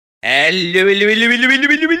Hello,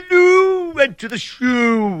 and to the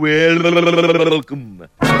show. Welcome.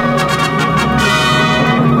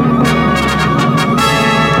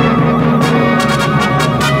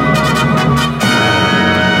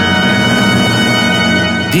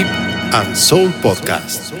 Deep and Soul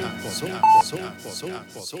Podcast.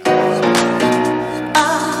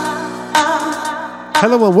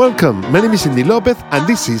 Hello and welcome. My name is Indy Lopez and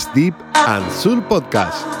this is Deep and Soul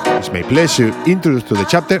Podcast. It's my pleasure to introduce to the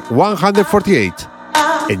chapter 148.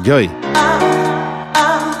 Enjoy.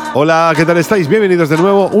 Hola, ¿qué tal estáis? Bienvenidos de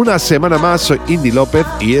nuevo una semana más. Soy Indy López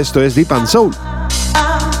y esto es Deep and Soul.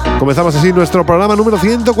 Comenzamos así nuestro programa número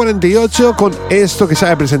 148 con esto que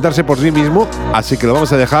sabe presentarse por sí mismo, así que lo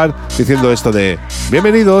vamos a dejar diciendo esto de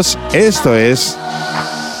bienvenidos, esto es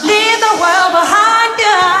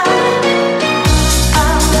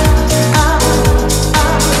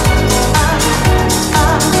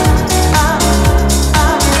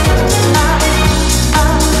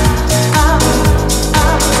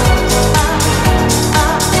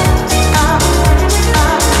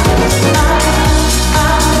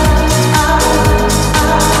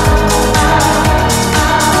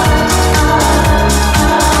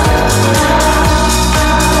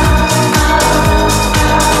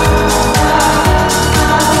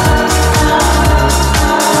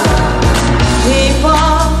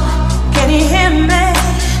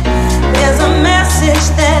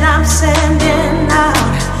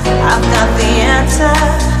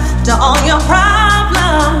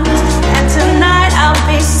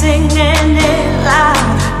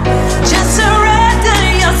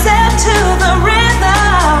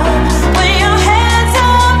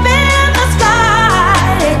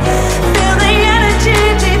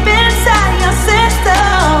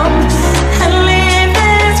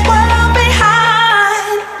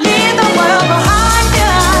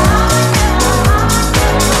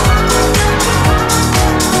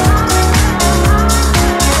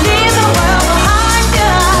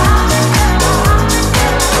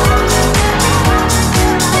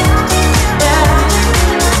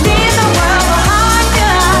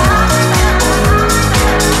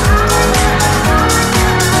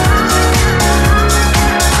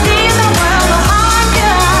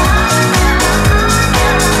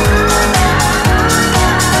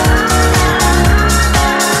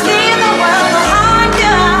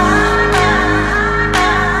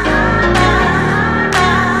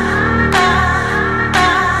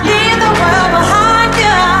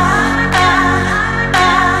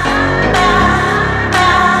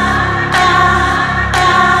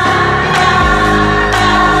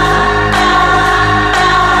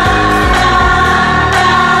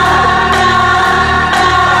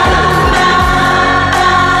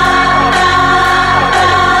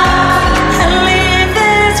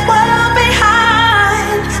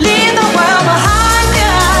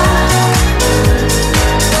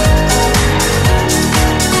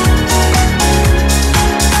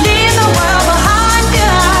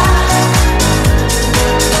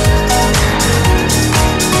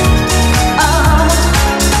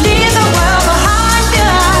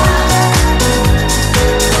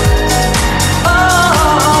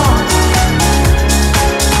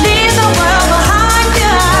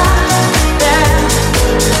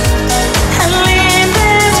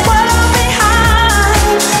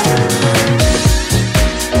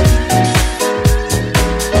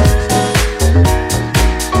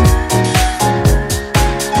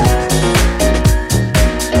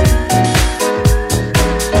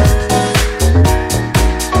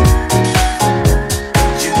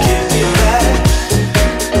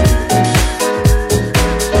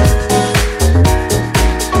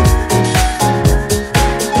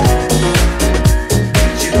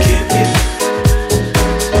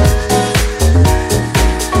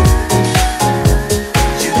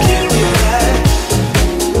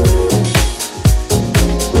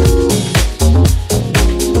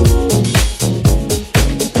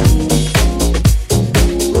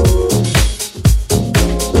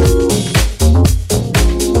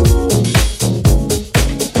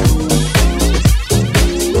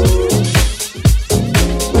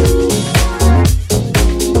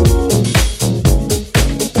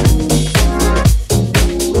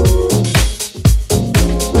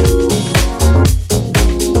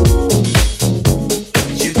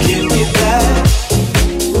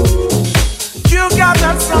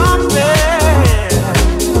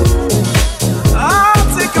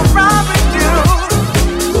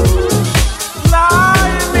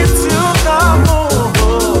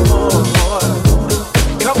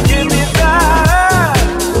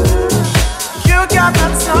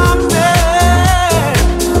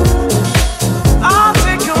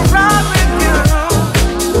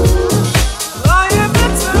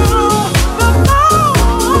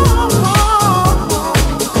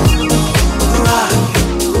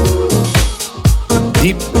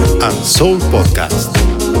and Soul Podcast.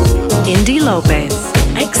 Indy Lopez,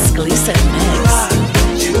 exclusive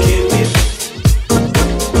mix. You give me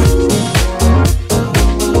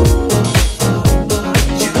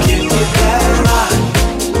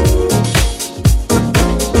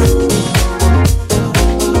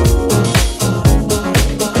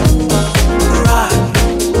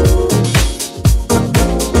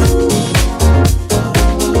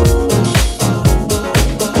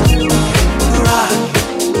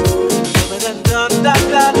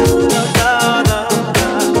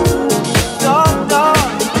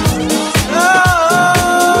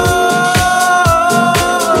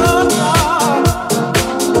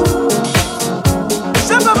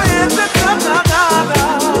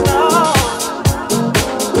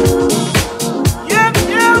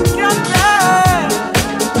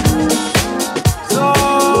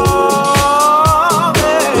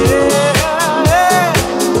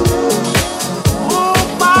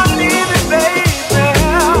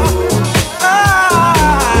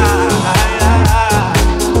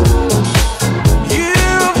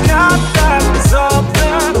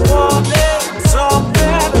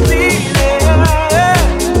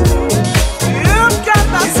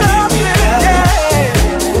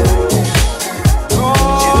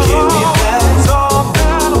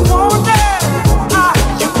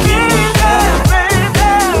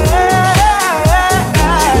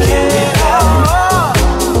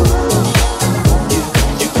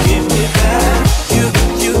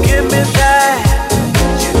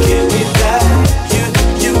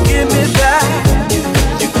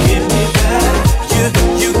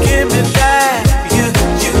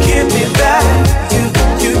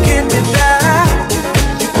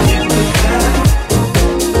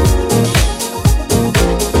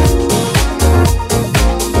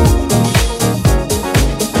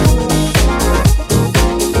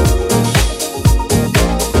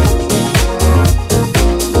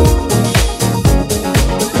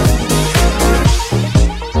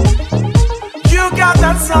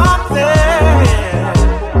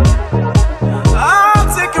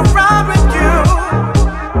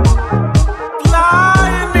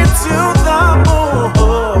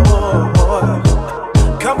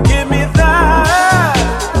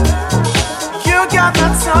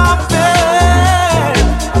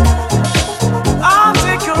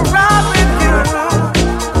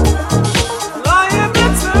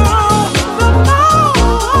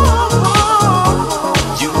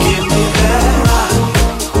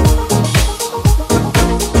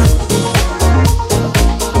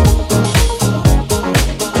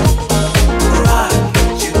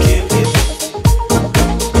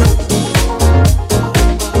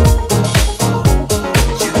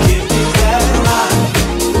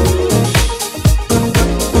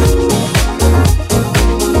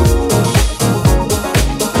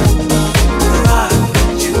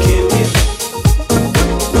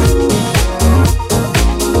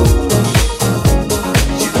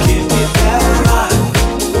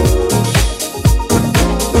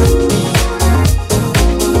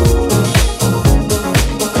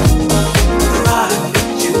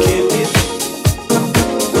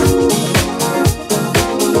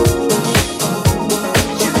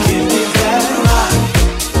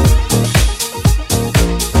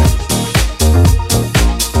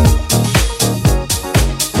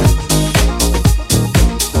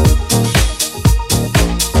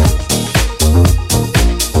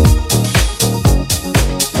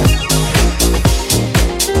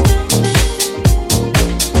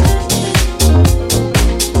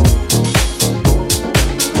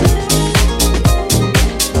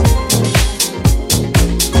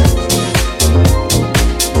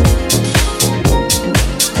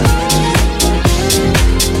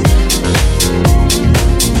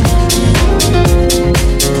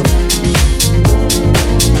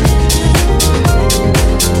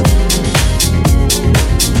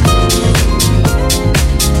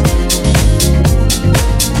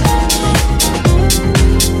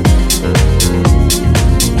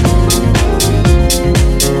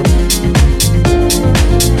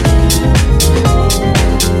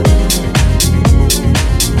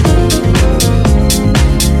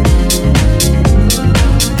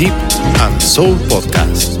Soul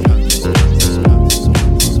Podcast.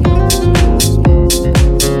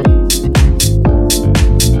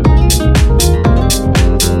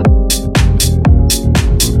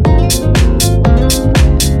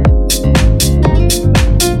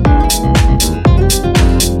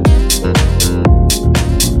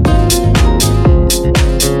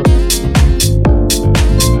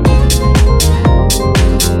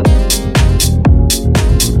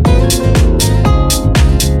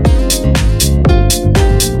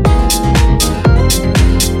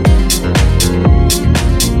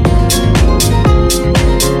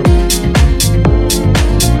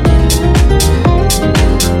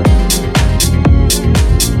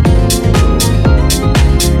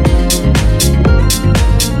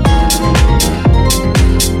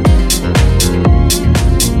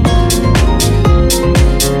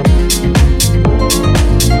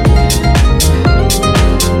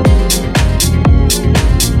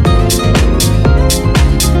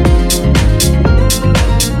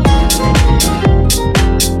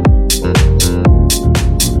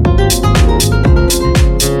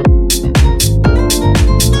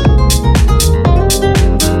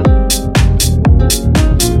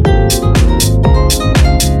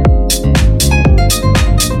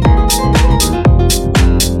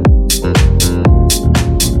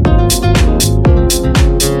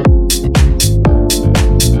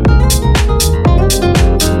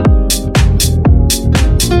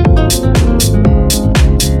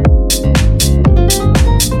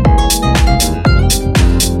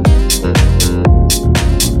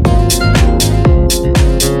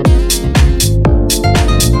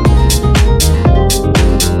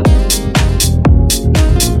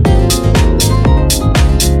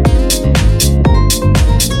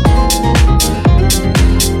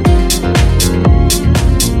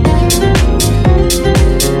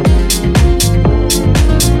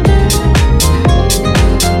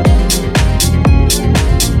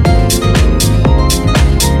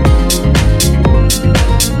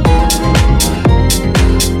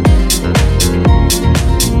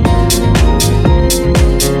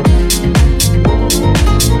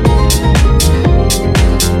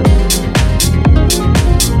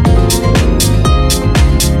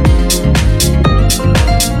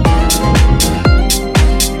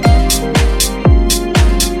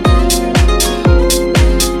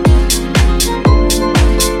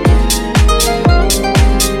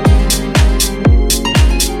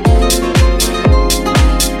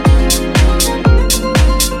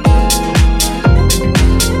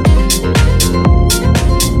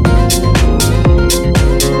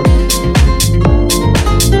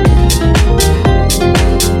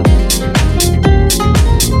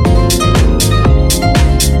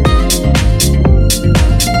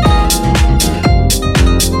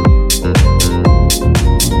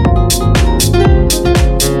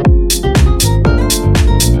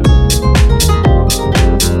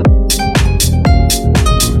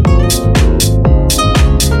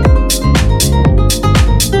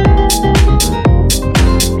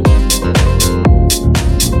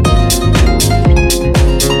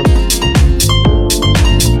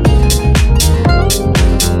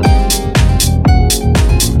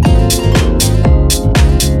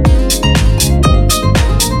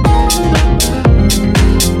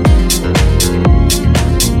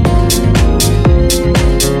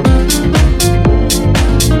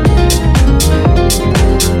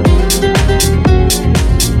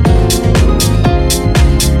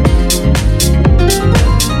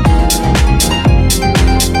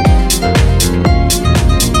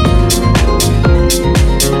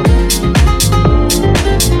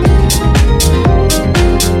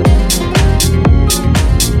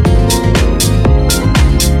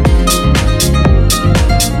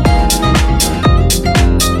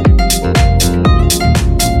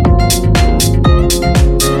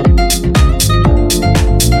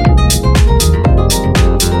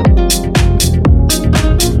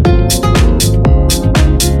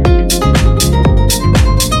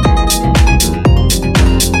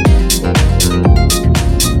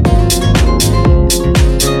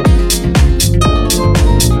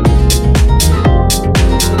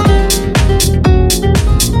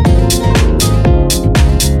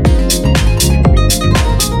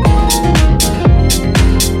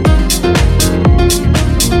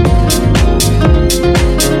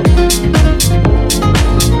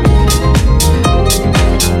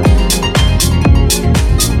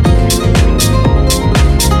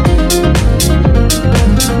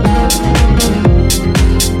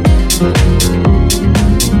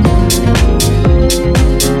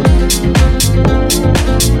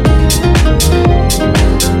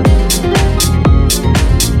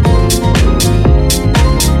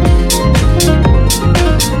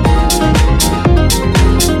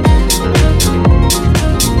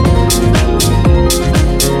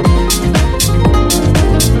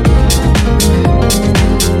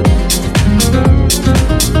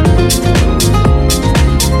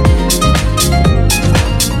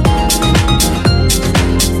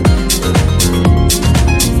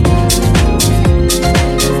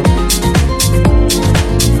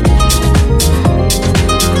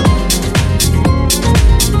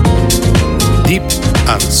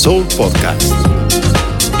 Soul Podcast.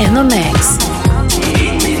 In the mix.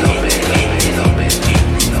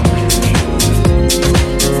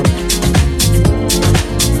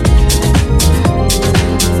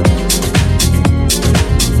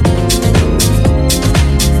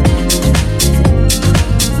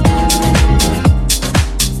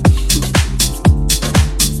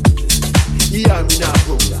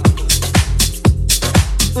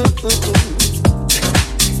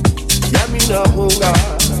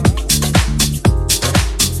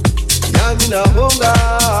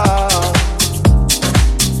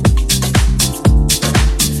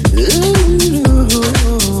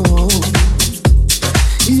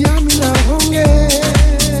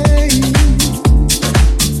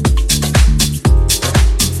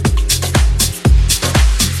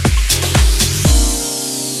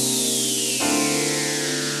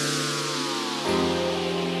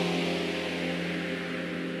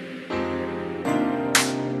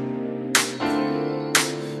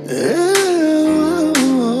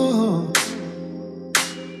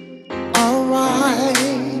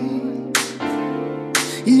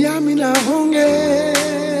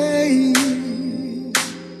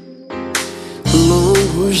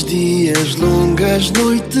 Longos dias, longas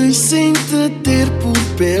noites sem te ter por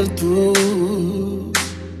perto.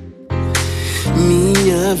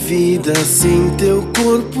 Minha vida sem teu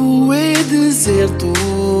corpo é deserto.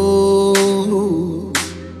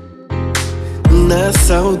 Na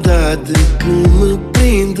saudade que me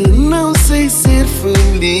prende, não sei ser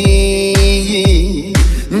feliz.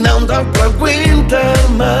 Não dá pra aguentar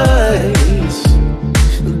mais.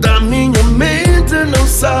 Da minha mente não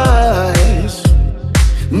sais.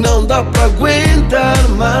 Não dá pra aguentar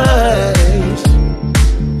mais.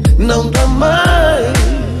 Não dá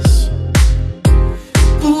mais.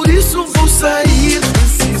 Por isso vou sair,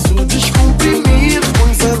 preciso descomprimir. Com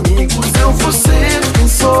os amigos eu vou ser quem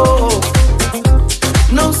sou.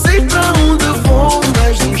 Não sei pra onde vou,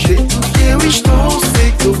 mas do jeito que eu estou,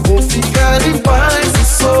 sei que eu vou ficar em paz e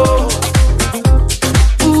sou.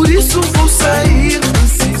 Por isso vou sair,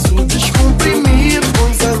 preciso descomprimir. Com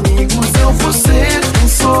os amigos eu vou ser quem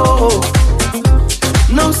sou.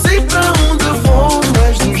 Não sei pra onde vou,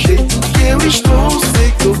 mas do jeito que eu estou,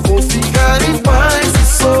 sei que eu vou ficar em paz e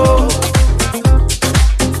sou.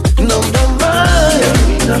 Não dá mais. E a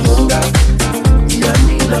mina ronga, e a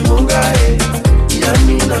mina ronga, e a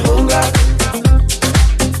mina ronga.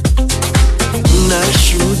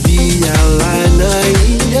 Nasce o dia lá na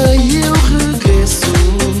ilha e eu regresso.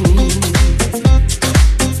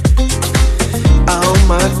 Há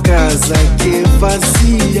uma casa que é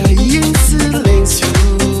vazia e em silêncio.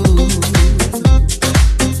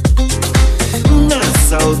 Na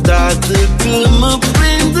saudade que me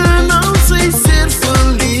prende, não sei ser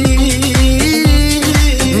feliz.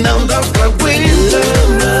 Não dá pra aguentar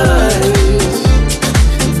mais.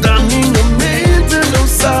 Da minha mente não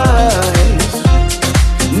sais.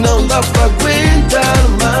 Não dá pra aguentar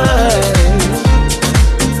mais.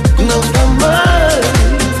 Não dá mais.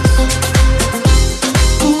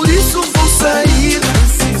 Por isso vou sair,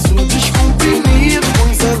 preciso descomprimir. Com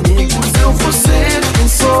os amigos eu vou ser quem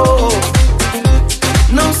sou.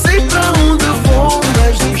 Não sei pra onde vou,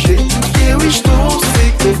 mas do jeito que eu estou,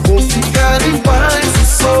 sei que eu vou ficar em paz e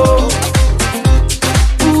sou.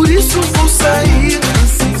 Por isso vou sair,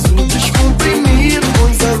 preciso descomprimir. Com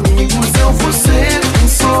os amigos eu vou ser quem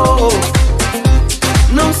sou.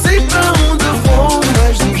 Não sei pra onde vou,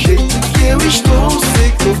 mas do jeito que eu estou,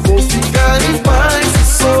 sei que eu vou ficar em paz e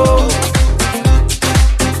sou.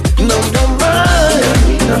 Não dá mais. E a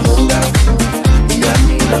mina ronga, e a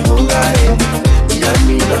mina ronga, e a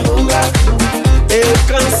mina ronga. Eu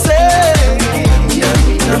cansei. E a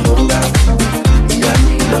mina ronga, e a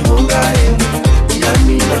mina ronga, e a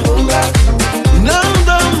mina ronga. Não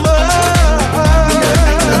dá mais. E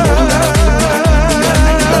a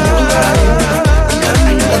mina ronga, e a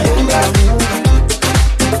mina ronga, e a mina ronga.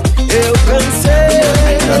 Eu cansei.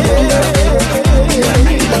 E a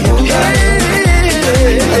mina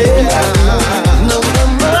ronga, não dá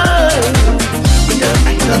mais. E a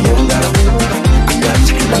mina ronga, e a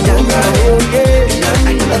mina ronga, e a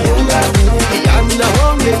mina ronga, e a mina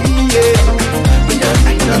ronga, e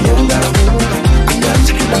a mina ronga, e a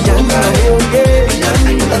mina ronga.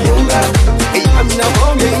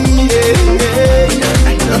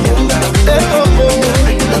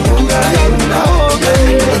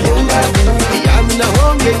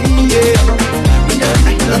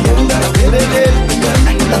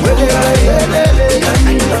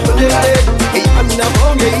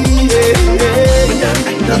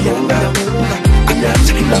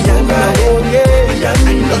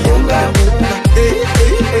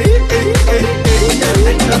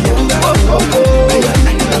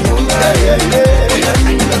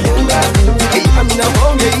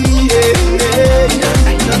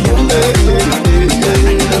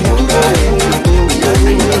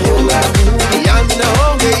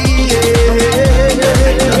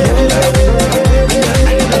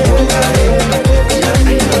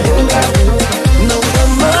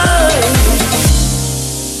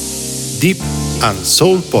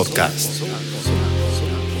 Soul Podcast.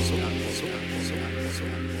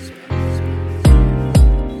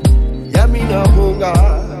 Yamina honga.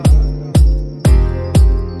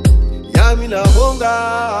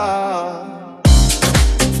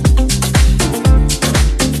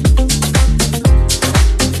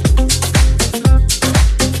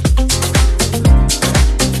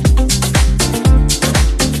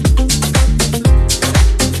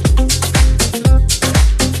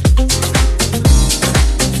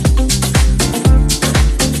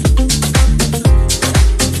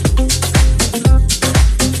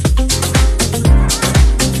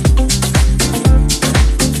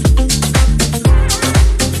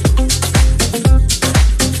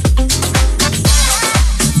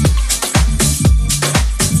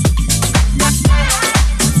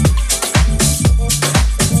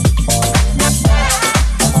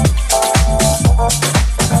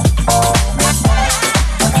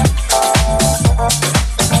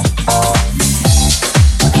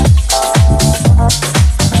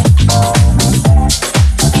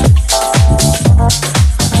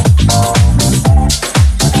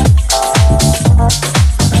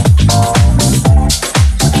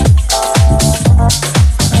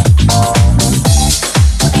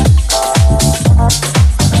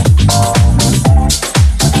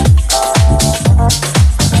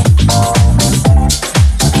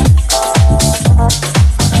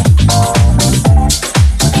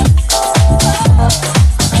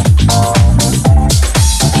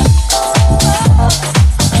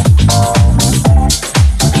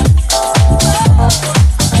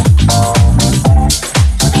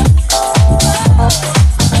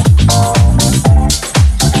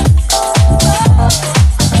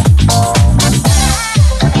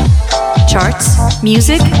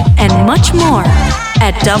 Music, and much more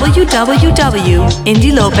at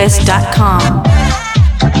www.indilopez.com.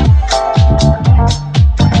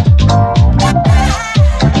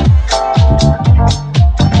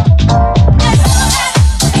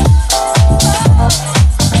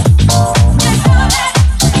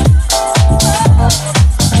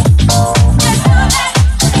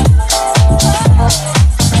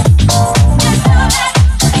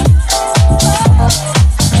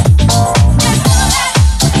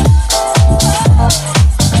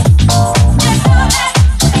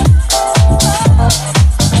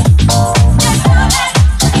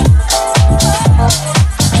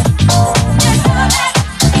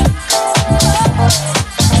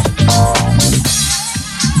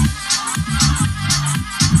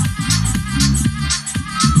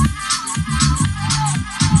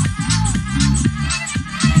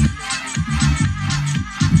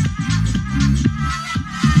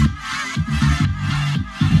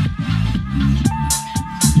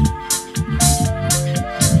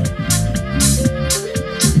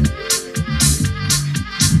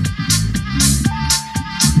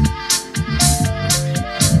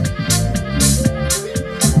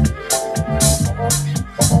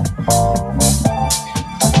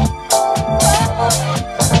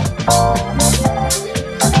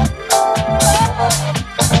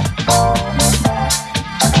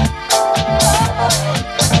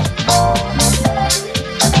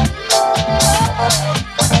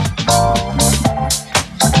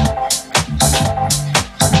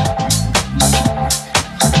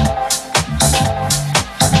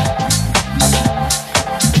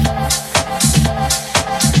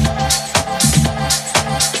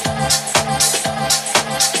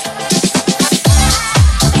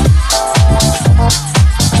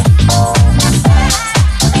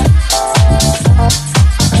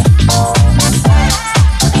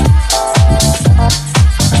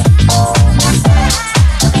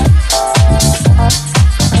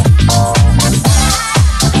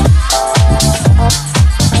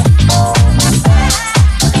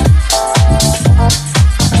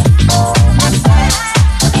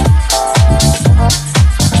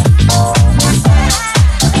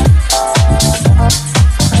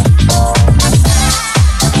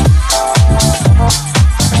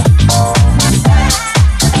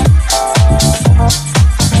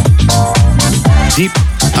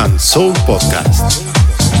 Soul Podcast.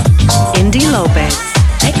 Indy Lopez,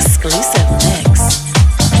 exclusive mix.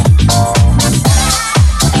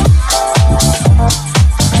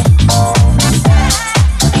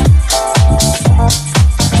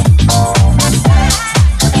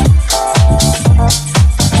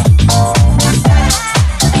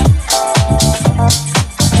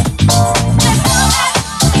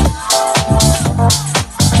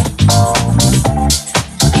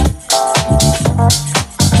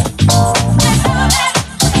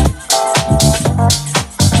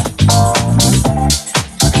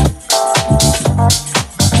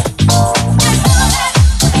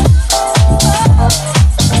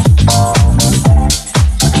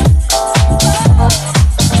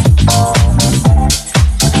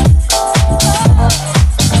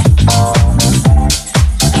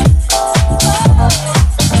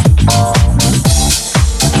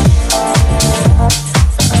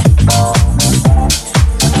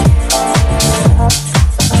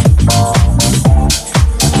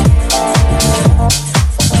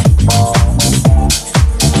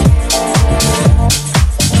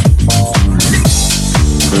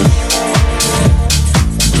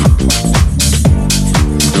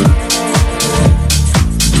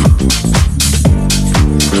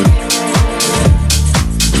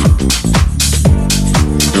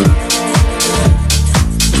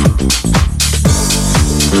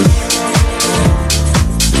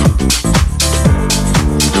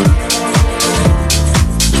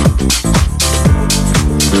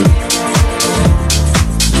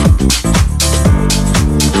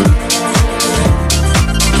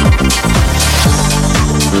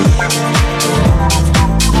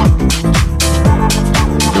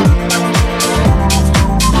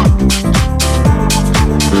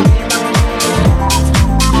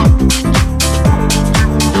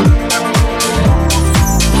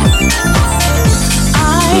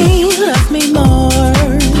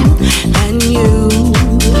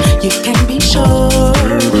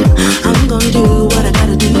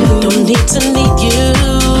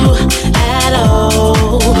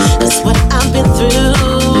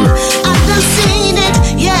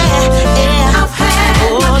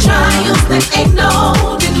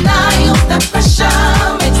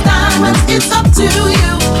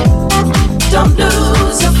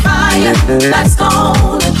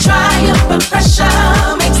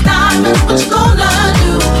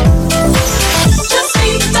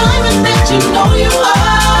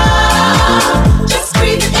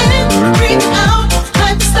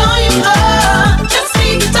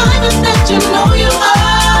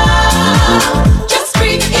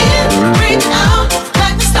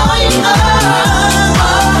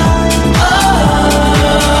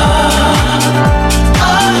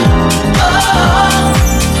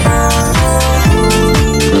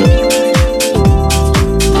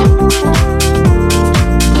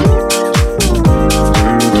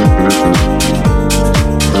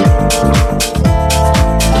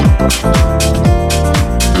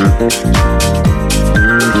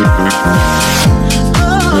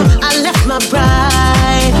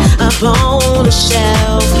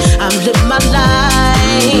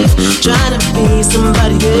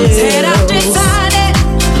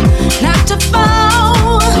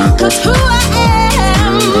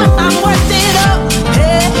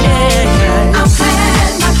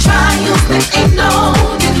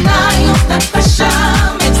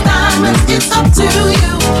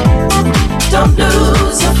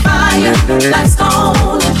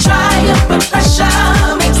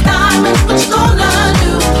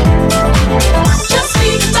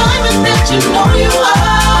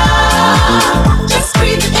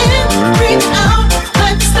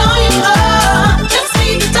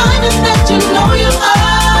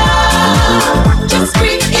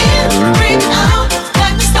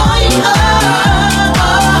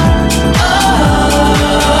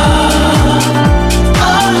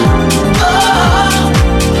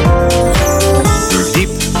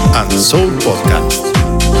 Soul Podcast.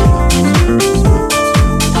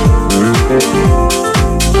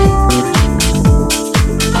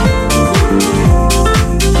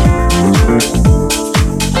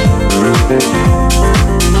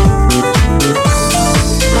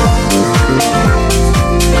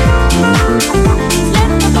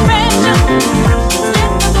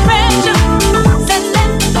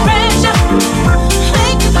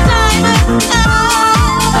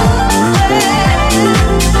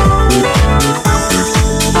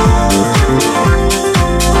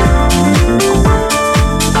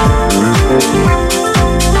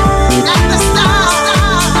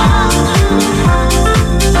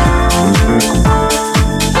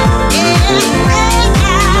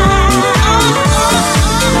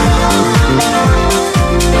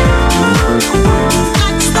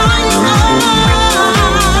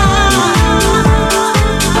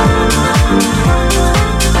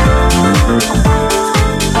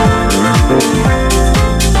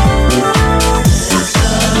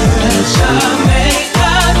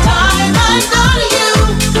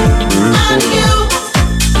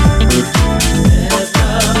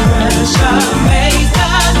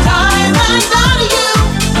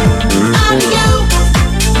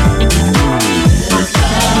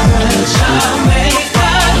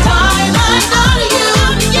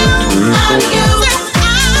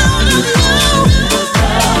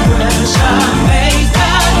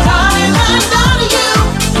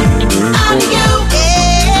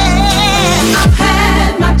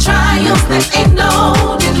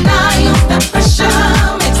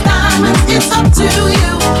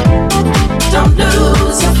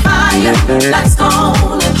 Let's go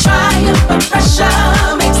and try it, but pressure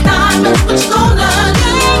makes diamonds. What you gonna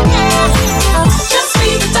do? Just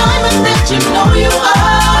be the diamond that you know you are.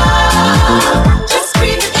 Just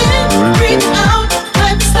breathe it in, breathe it out,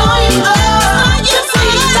 like the star you are. Just be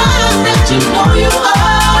the diamond that you know you are.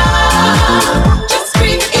 Just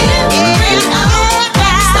breathe it in, breathe it out,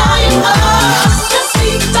 like the star you are. Just be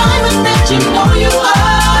the diamond that you know you are.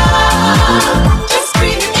 Just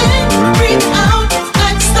breathe it in, breathe it out,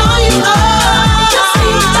 like the star you are.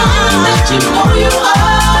 You know you are.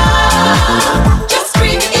 Just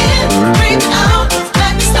breathe in, breathe out,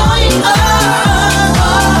 let me star you are.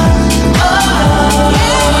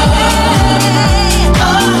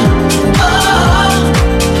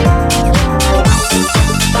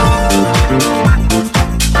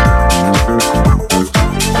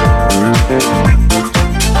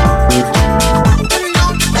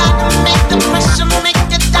 Let the pressure make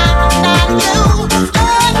a diamond out of you,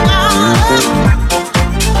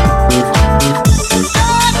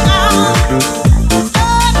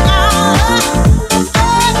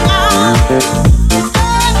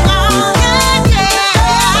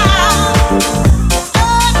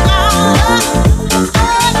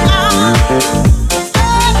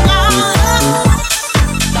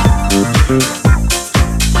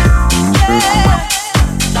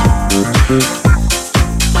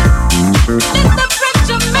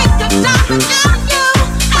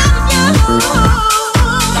 out of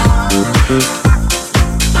you.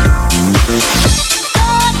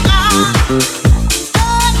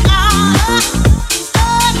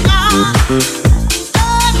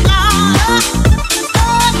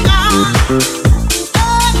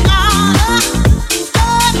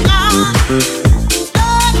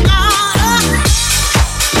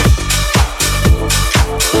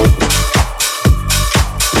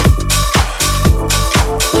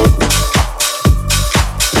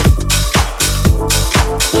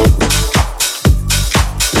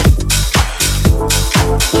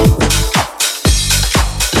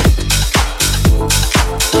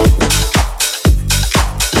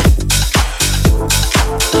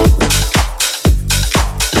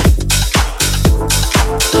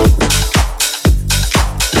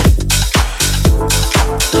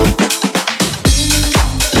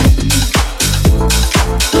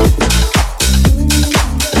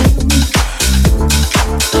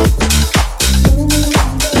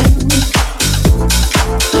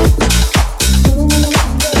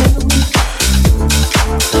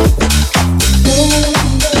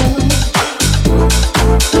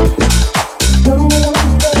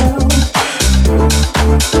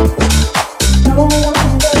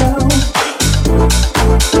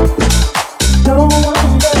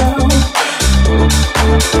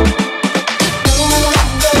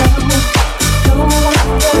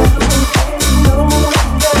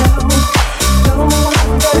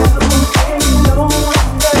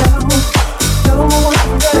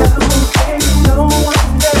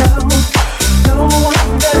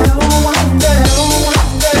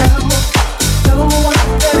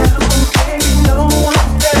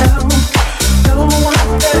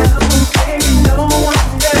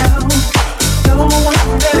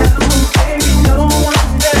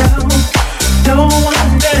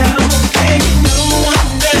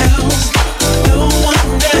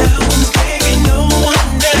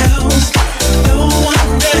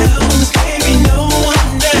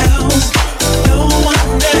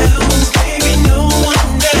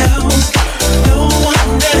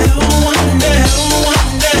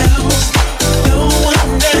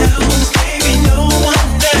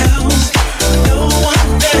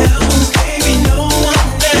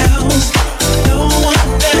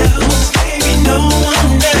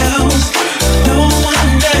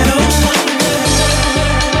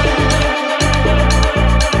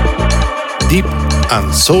 Deep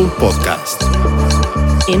and Soul Podcast.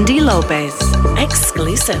 Indy Lopez,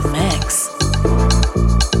 exclusive mix.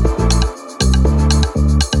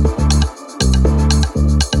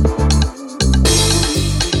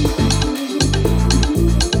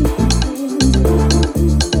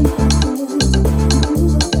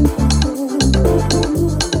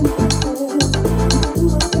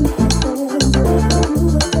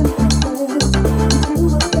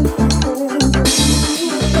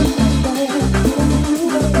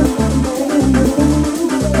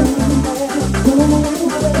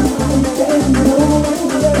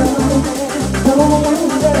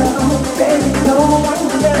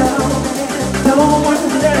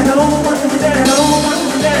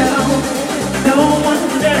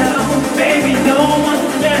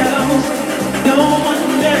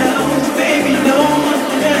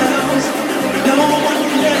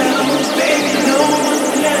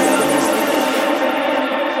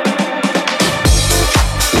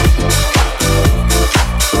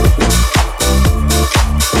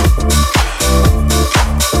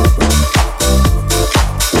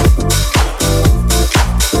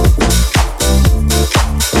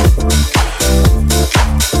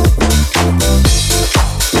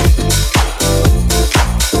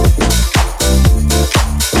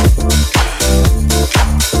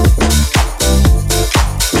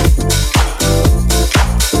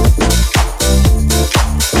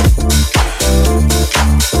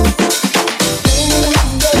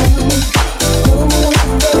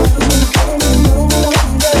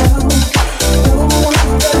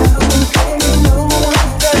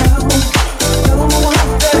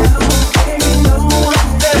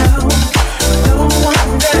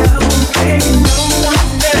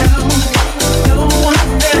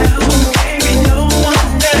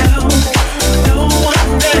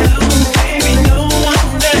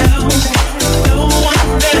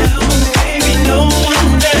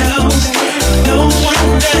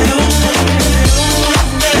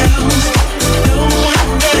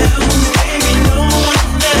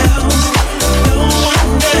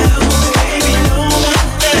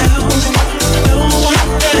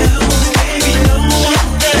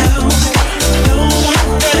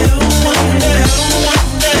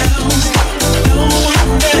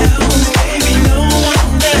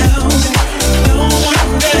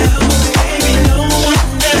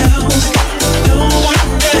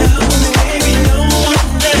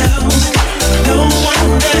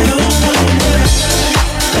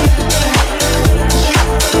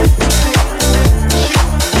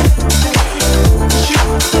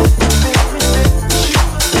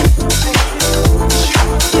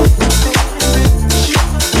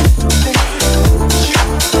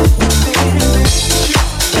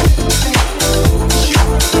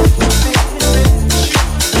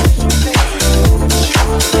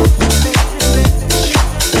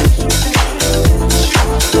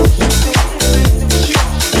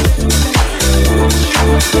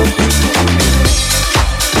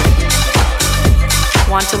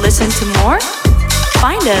 Want to listen to more?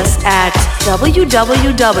 Find us at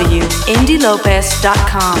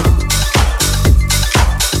www.indylopez.com.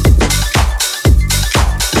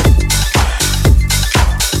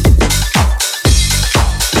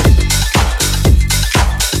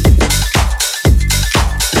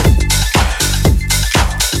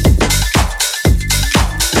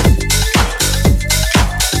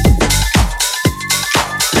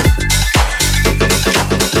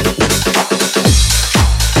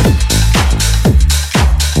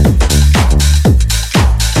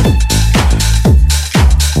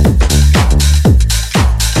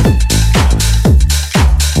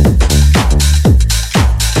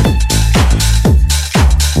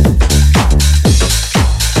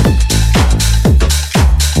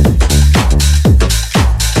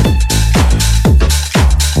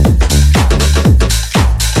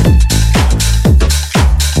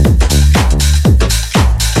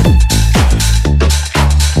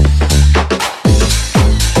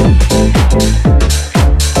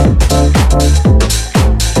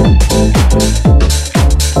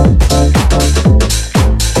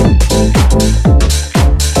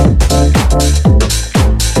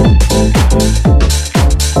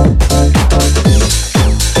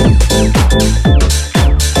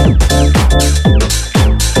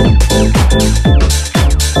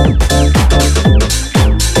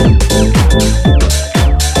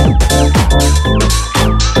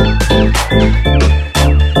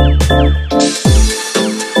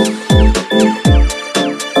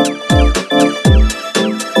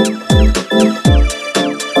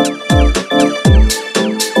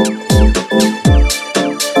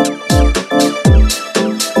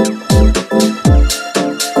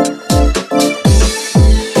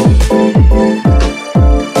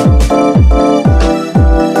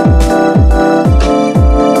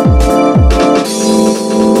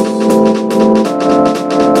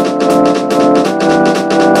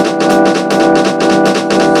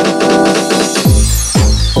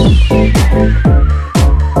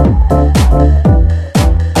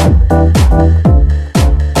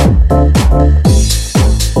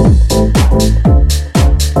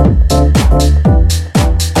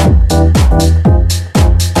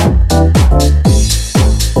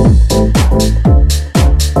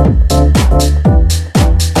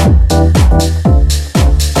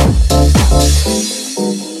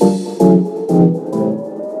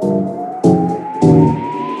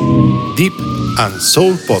 Deep and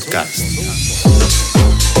Soul Podcast.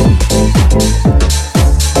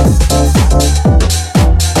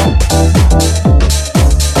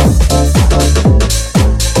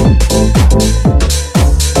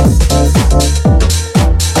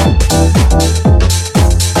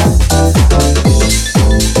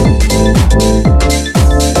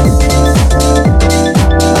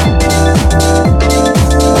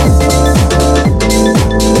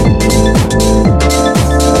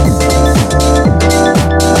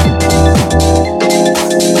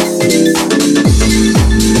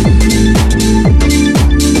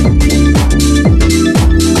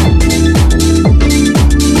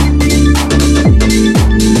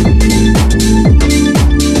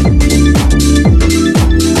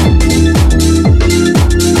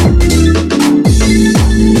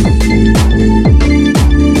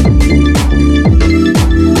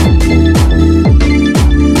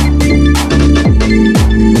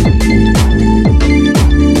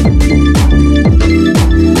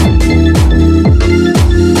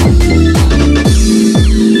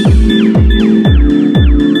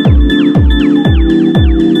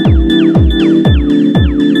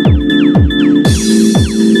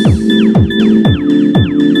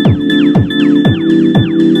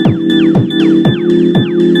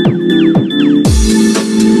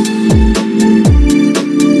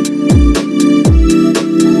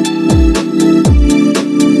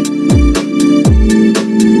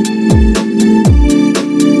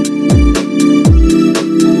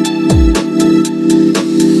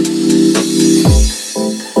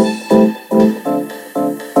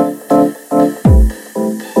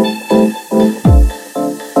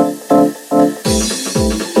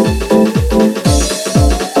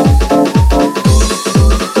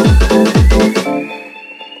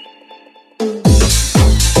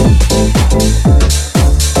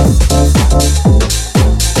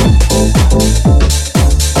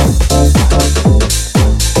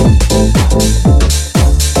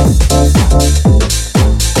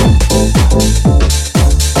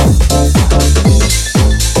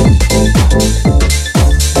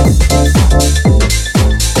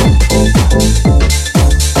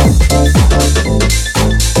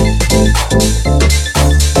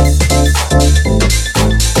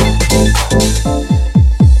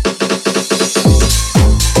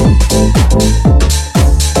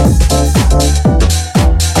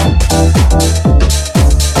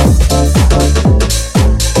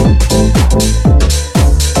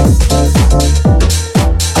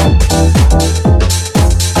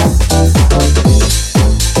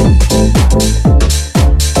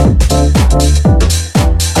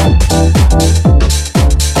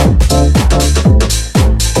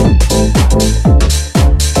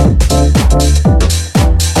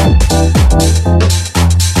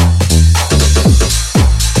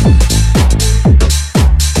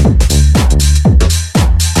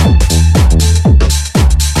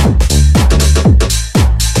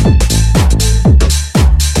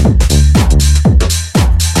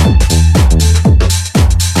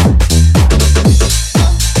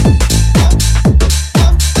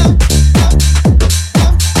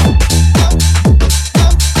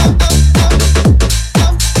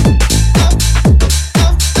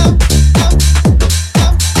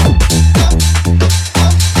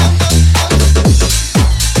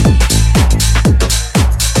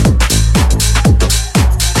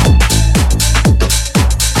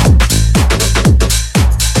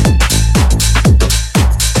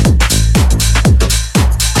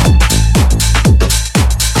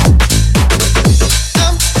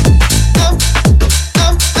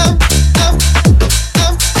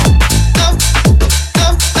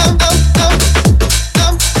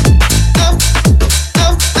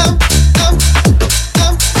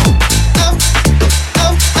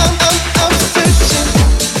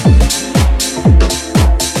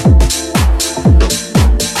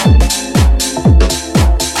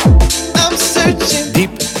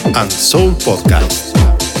 and Soul Podcast.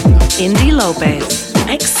 Indie Lopez,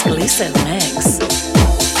 exclusive mix.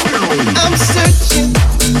 I'm searching,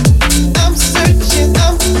 I'm searching,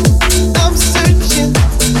 I'm searching,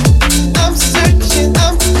 I'm searching, I'm searching,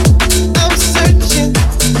 I'm searching,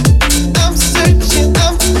 I'm searching,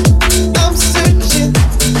 I'm searching,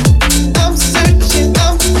 I'm searching, I'm searching,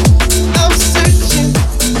 I'm frustration,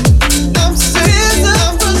 I'm searching,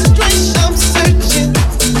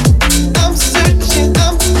 I'm searching,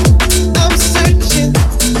 I'm searching,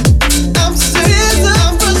 I'm searching,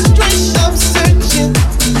 I'm frustration,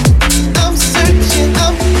 I'm searching.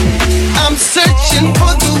 I'm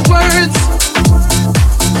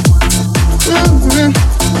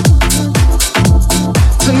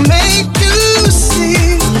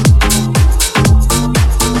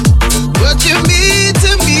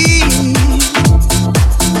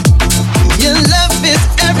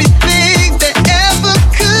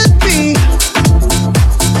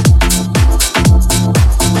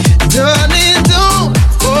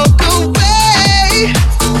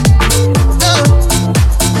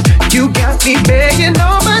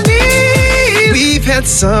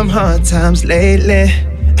some hard times lately,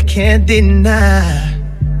 I can't deny.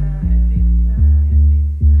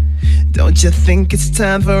 Don't you think it's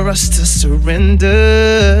time for us to surrender?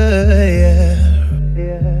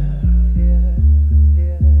 Yeah.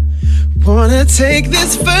 Wanna take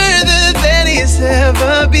this further than it's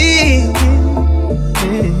ever been.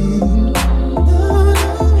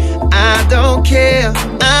 I don't care,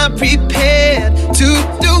 I'm prepared to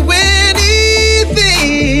do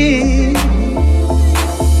anything.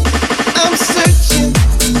 I'm searching,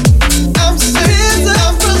 I'm searching,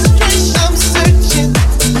 I'm frustration, I'm searching,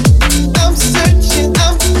 I'm searching,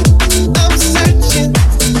 I'm searching,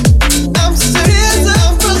 I'm searching,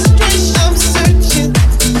 I'm frustration, I'm searching,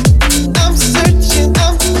 I'm searching,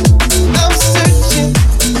 I'm searching,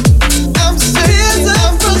 I'm searching,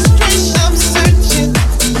 I'm frustration, I'm searching,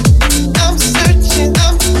 I'm searching,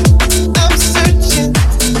 I'm searching,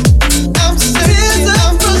 I'm searching,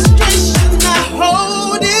 I'm frustration I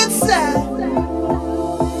hold inside.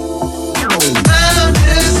 I'm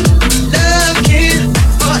just looking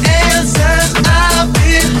for answers. I've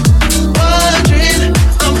been wondering,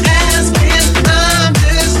 I'm asking. I'm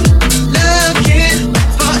just looking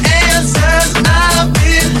for answers. I've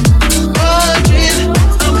been wondering,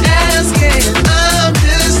 I'm asking. I'm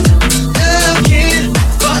just looking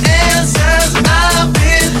for answers. I've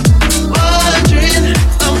been wondering,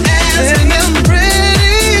 I'm asking. And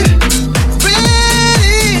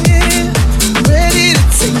I'm ready to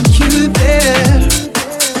take you there.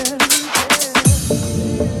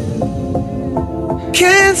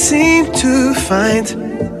 Can't seem to find,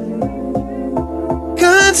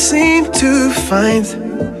 can't seem to find,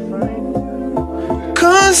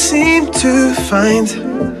 can't seem to find.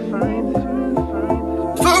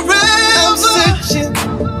 Forever I'm searching,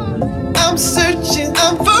 I'm searching,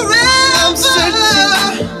 I'm forever I'm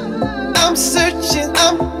searching, I'm searching,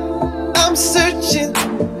 I'm searching,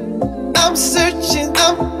 I'm searching,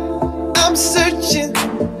 I'm searching,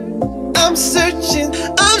 I'm searching,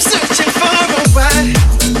 I'm searching for a ride.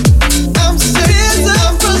 I'm searching,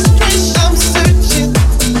 I'm frustration, I'm searching,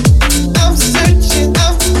 I'm searching,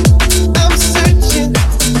 I'm searching,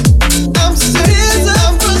 I'm searching,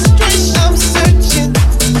 I'm frustration, I'm searching,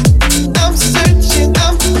 I'm searching,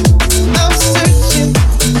 I'm searching,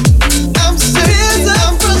 I'm searching,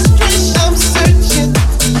 I'm frustration, I'm searching,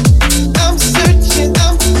 I'm searching,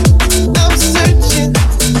 I'm searching,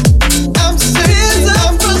 I'm searching,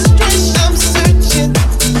 I'm frustration, I'm searching.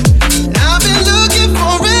 I've been looking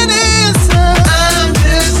for an answer. I'm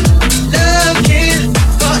just looking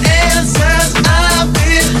for answers. I've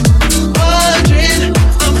been wondering,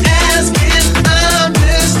 I'm asking. I'm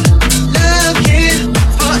just looking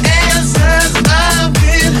for answers. I've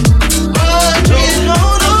been wondering,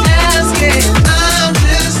 I'm asking. I'm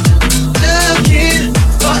just looking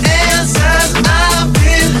for answers. I've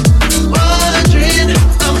been wondering,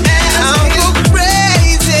 I'm asking. I'll go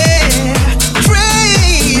crazy,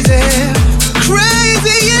 crazy,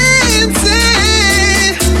 crazy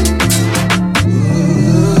insane.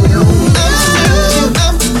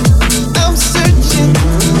 I'm searching, I'm searching,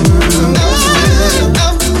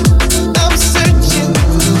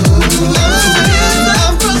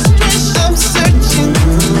 I'm frustration, I'm searching,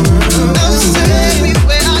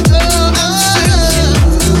 everywhere I go, I'm searching,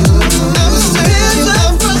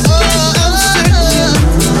 I'm frustration,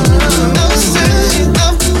 I'm searching,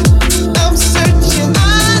 I'm searching, I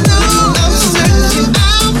know, I'm searching,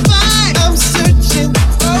 I'll find, I'm searching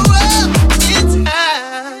for all in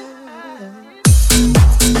time.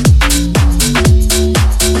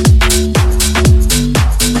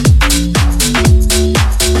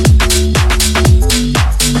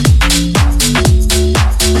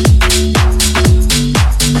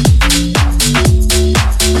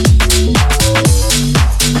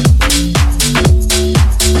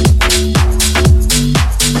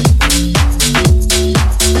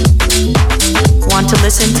 Want to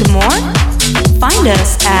listen to more? Find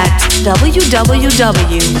us at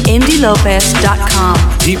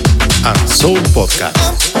www.indielopez.com. Deep and Soul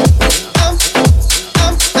Podcast.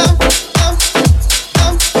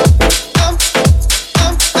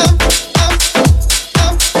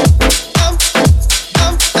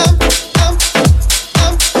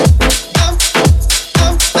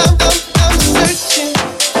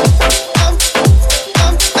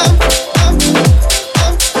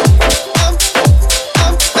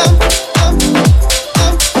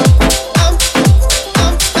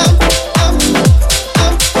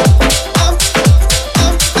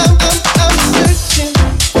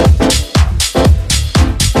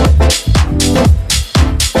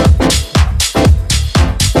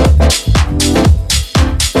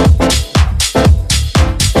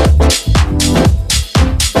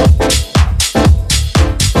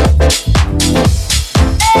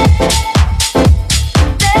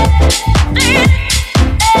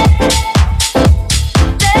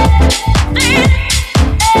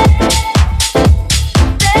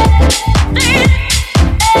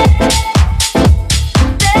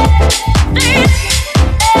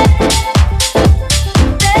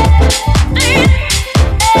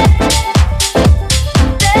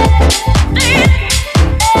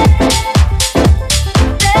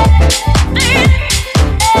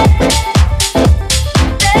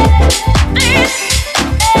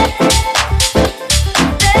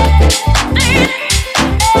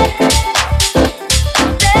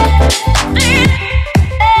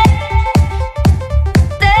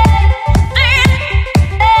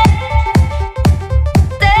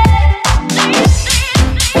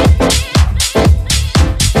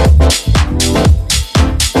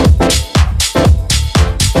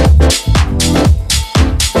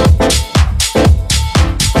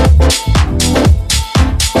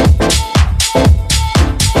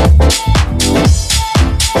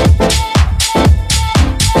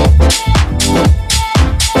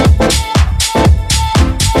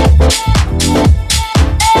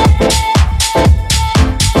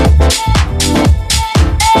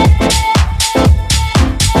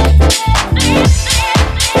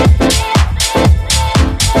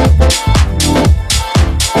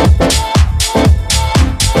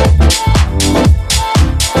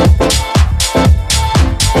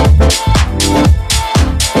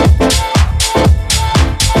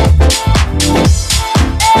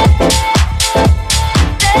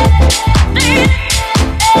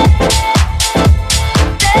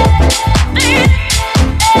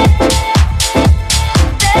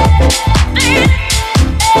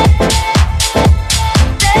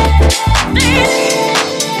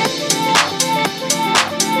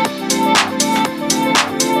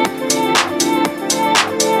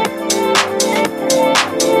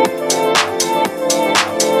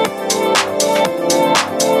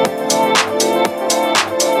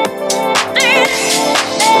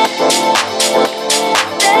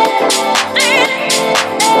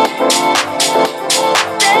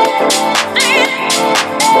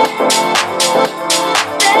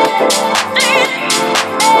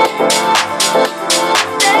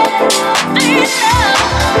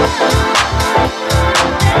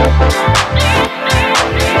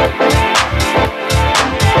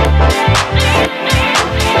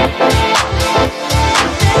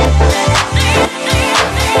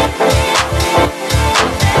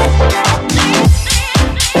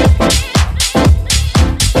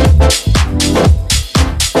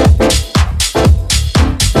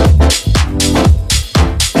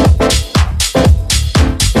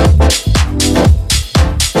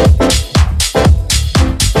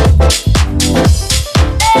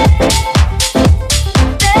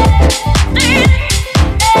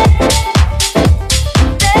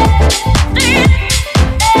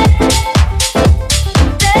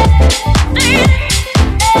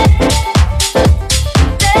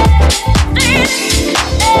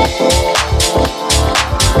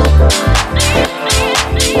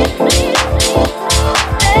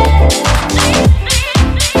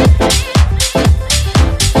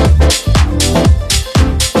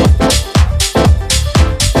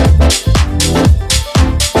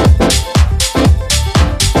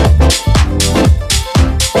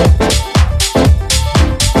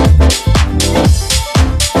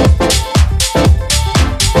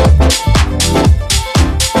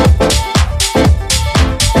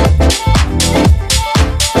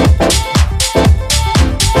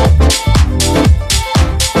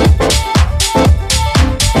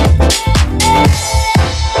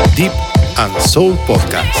 Soul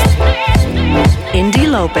Podcast. Indy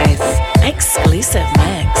Lopez, exclusive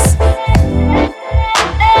mix.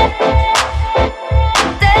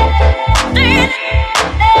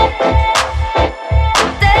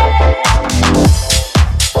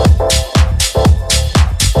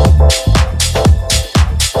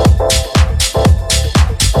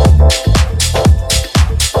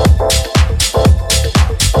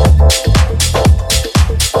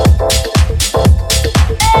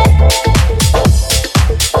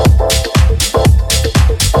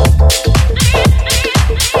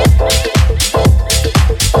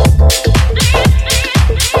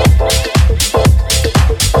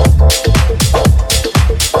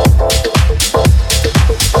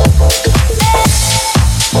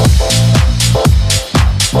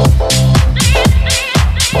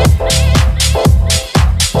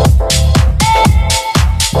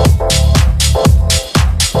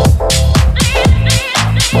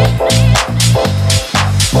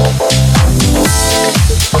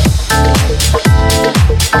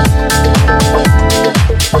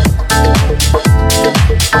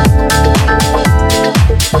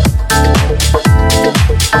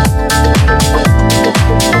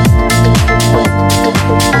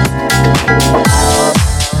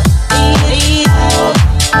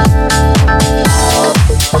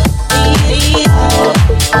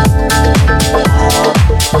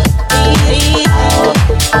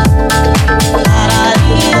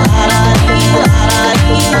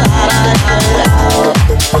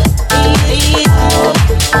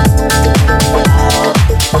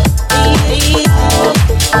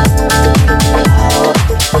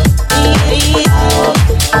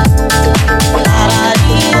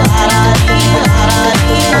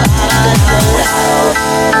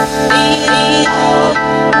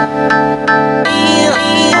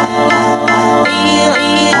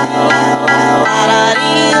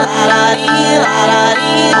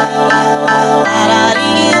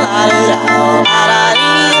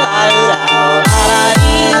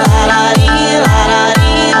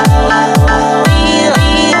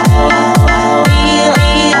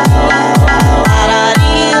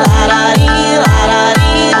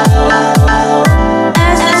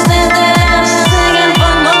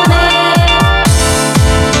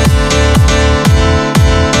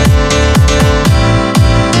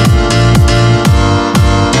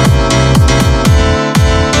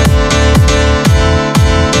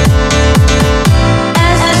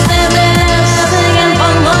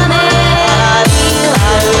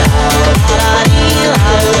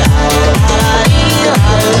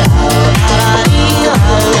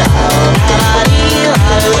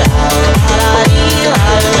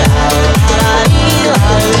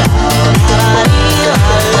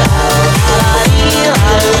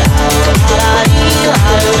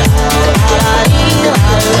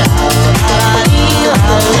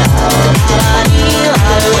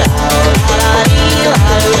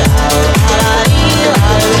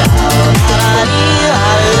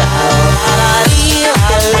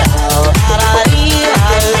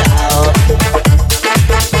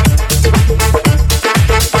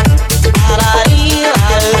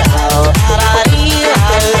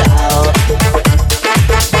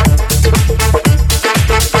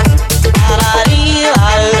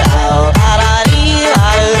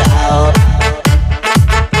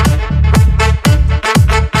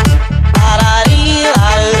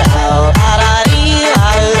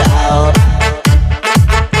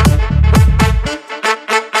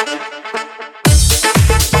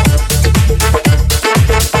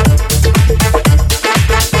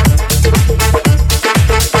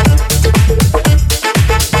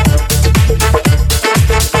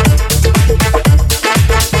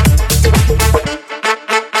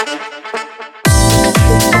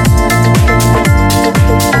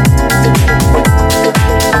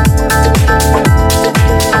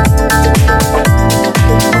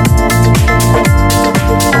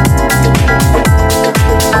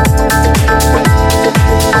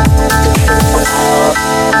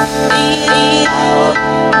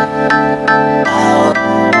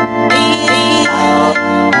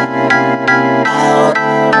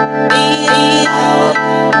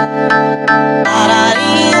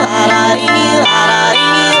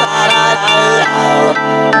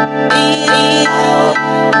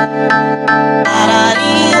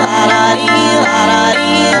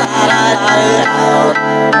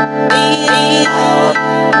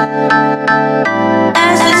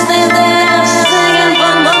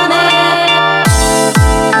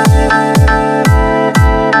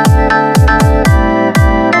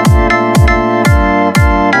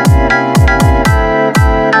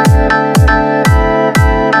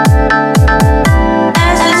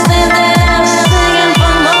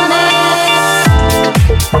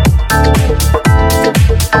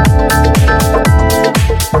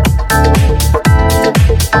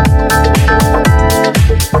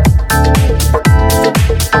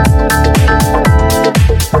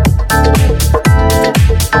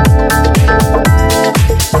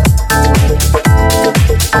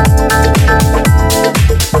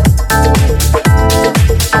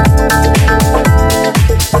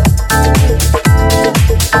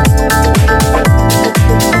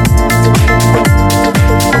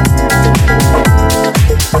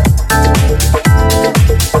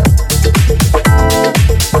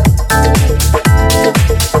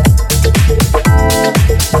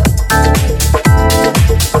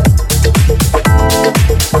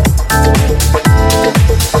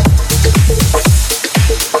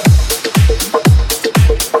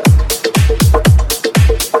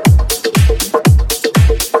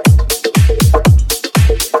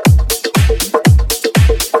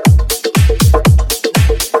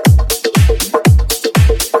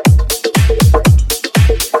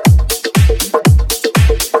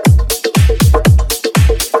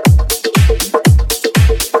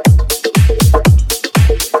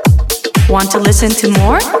 Want to listen to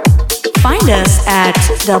more? Find us at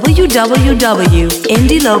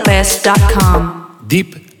www.indilopez.com.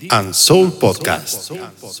 Deep and Soul Podcast.